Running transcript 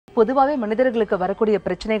பொதுவாவே மனிதர்களுக்கு வரக்கூடிய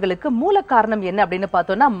பிரச்சனைகளுக்கு மூல காரணம் என்ன அப்படின்னு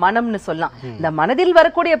பார்த்தோம்னா மனம்னு சொல்லலாம். இந்த மனதில்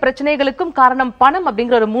வரக்கூடிய பிரச்சனைகளுக்கும் காரணம் பணம்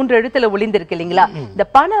அப்படிங்கிற ஒரு 3 எழுத்துல ஒளிந்திருக்கு இல்லீங்களா? இந்த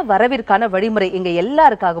பண வரவிற்கான வழிமுறை இங்க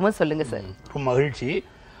எல்லாருக்காகவும் சொல்லுங்க சார். ரொம்ப மகிழ்ச்சி.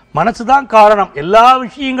 மனசுதான் காரணம், எல்லா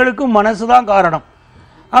விஷயங்களுக்கும் மனசுதான் காரணம்.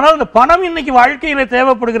 ஆனால் இந்த பணம் இன்னைக்கு வாழ்க்கையில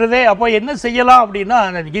தேவைப்படுகிறதே. அப்போ என்ன செய்யலாம் அப்படின்னா,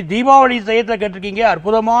 தீபாவளி செய்யத்தை கேட்டிருக்கீங்க.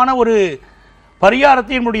 அற்புதமான ஒரு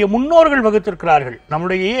பரிகாரத்தை நம்முடைய முன்னோர்கள் வகுத்திருக்கிறார்கள்.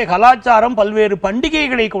 நம்முடைய கலாச்சாரம் பல்வேறு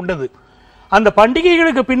பண்டிகைகளை கொண்டது. அந்த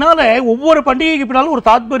பண்டிகைகளுக்கு பின்னால, ஒவ்வொரு பண்டிகைக்கு பின்னாலும் ஒரு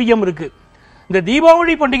தாத்பரியம் இருக்கு. இந்த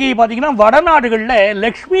தீபாவளி பண்டிகையை பார்த்தீங்கன்னா வடநாடுகளில்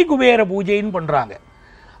லக்ஷ்மி குபேர பூஜைன்னு பண்றாங்க.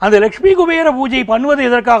 அந்த லக்ஷ்மி குபேர பூஜை பண்ணுவது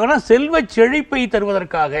எதற்காகனா, செல்வ செழிப்பை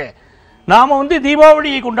தருவதற்காக. நாம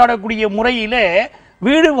தீபாவளியை கொண்டாடக்கூடிய முறையில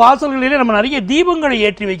வீடு வாசல்களிலே நம்ம நிறைய தீபங்களை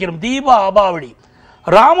ஏற்றி வைக்கிறோம். தீப ஆபாவளி.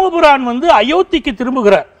 ராமபுரான் அயோத்திக்கு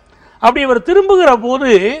திரும்புகிறார். அப்படி அவர் திரும்புகிற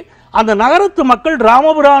போது அந்த நகரத்து மக்கள்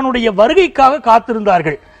ராமபுரானுடைய வருகைக்காக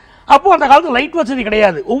காத்திருந்தார்கள். அப்போ அந்த காலத்தில் லைட் வசதி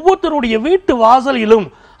கிடையாது. ஒவ்வொருத்தருடைய வீட்டு வாசலிலும்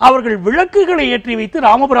அவர்கள் விளக்குகளை ஏற்றி வைத்து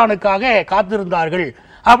ராமபுரானுக்காக காத்திருந்தார்கள்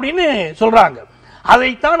அப்படின்னு சொல்றாங்க.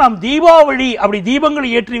 அதைத்தான் நாம் தீபாவளி, அப்படி தீபங்களை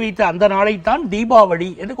ஏற்றி வைத்த அந்த நாளைத்தான் தீபாவளி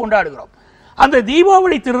என்று கொண்டாடுகிறோம். அந்த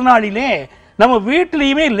தீபாவளி திருநாளிலே நம்ம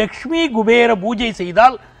வீட்டிலையுமே லக்ஷ்மி குபேர பூஜை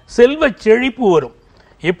செய்தால் செல்வ செழிப்பு வரும்.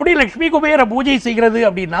 எப்படி லக்ஷ்மி குபேர பூஜை செய்கிறது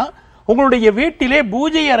அப்படின்னா, உங்களுடைய வீட்டிலே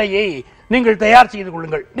பூஜை அறையை நீங்கள் தயார் செய்து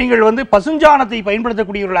கொள்ளுங்கள். நீங்கள் பசுஞ்சாணத்தை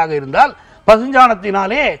பயன்படுத்தக்கூடியவர்களாக இருந்தால்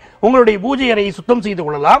பசுஞ்சாணத்தினாலே உங்களுடைய பூஜை அறையை சுத்தம் செய்து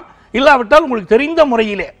கொள்ளலாம். இல்லாவிட்டால் உங்களுக்கு தெரிந்த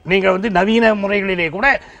முறையிலே, நீங்கள் நவீன முறைகளிலே கூட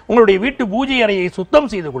உங்களுடைய வீட்டு பூஜை அறையை சுத்தம்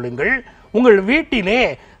செய்து கொள்ளுங்கள். உங்கள் வீட்டிலே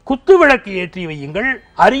குத்து விளக்கு ஏற்றி வையுங்கள்.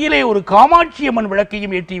 அருகிலே ஒரு காமாட்சி அம்மன்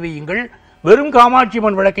விளக்கையும் ஏற்றி வையுங்கள். வெறும் காமாட்சி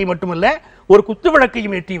அம்மன் விளக்கை மட்டுமல்ல, ஒரு குத்து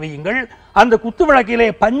விளக்கையும் ஏற்றி வையுங்கள். அந்த குத்து விளக்கிலே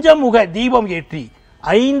பஞ்சமுக தீபம் ஏற்றி,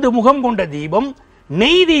 5 முகம் கொண்ட தீபம்,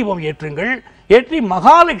 நெய் தீபம் ஏற்றுங்கள். ஏற்றி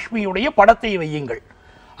மகாலட்சுமியுடைய படத்தை வையுங்கள்.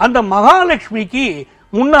 அந்த மகாலட்சுமிக்கு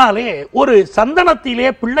முன்னாலே ஒரு சந்தனத்திலே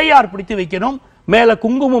பிள்ளையார் பிடித்து வைக்கணும். மேல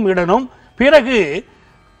குங்குமம் இடணும். பிறகு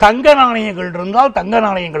தங்க நாணயங்கள் இருந்தால் தங்க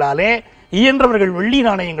நாணயங்களாலே, இயன்றவர்கள் வெள்ளி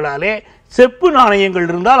நாணயங்களாலே, செப்பு நாணயங்கள்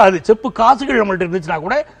இருந்தால் அது செப்பு காசுகள் நம்மள்ட்ட இருந்துச்சுன்னா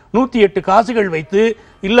கூட 108 காசுகள் வைத்து,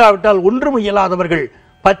 இல்லாவிட்டால் ஒன்றும் இயலாதவர்கள்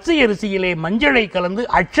பச்சை அரிசியிலே மஞ்சளை கலந்து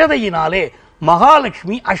அட்சதையினாலே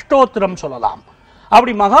மகாலட்சுமி அஷ்டோத்திரம் சொல்லலாம்.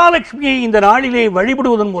 அப்படி மகாலட்சுமியை இந்த நாளிலே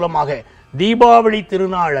வழிபடுவதன் மூலமாக தீபாவளி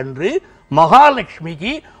திருநாள் அன்று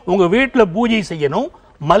மகாலட்சுமிக்கு உங்க வீட்டில் பூஜை செய்யணும்.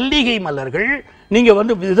 மல்லிகை மலர்கள், நீங்க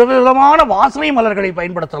விதவிதமான வாசனை மலர்களை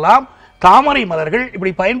பயன்படுத்தலாம். தாமரை மலர்கள்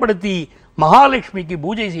இப்படி பயன்படுத்தி மகாலட்சுமிக்கு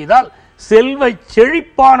பூஜை செய்தால் செல்வ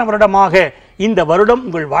செழிப்பான வருடமாக இந்த வருடம்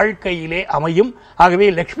உங்கள் வாழ்க்கையிலே அமையும். ஆகவே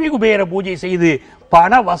லட்சுமி குபேர பூஜை செய்து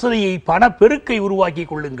பண வசதியை, பண பெருக்கை உருவாக்கி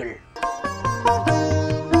கொள்ளுங்கள்.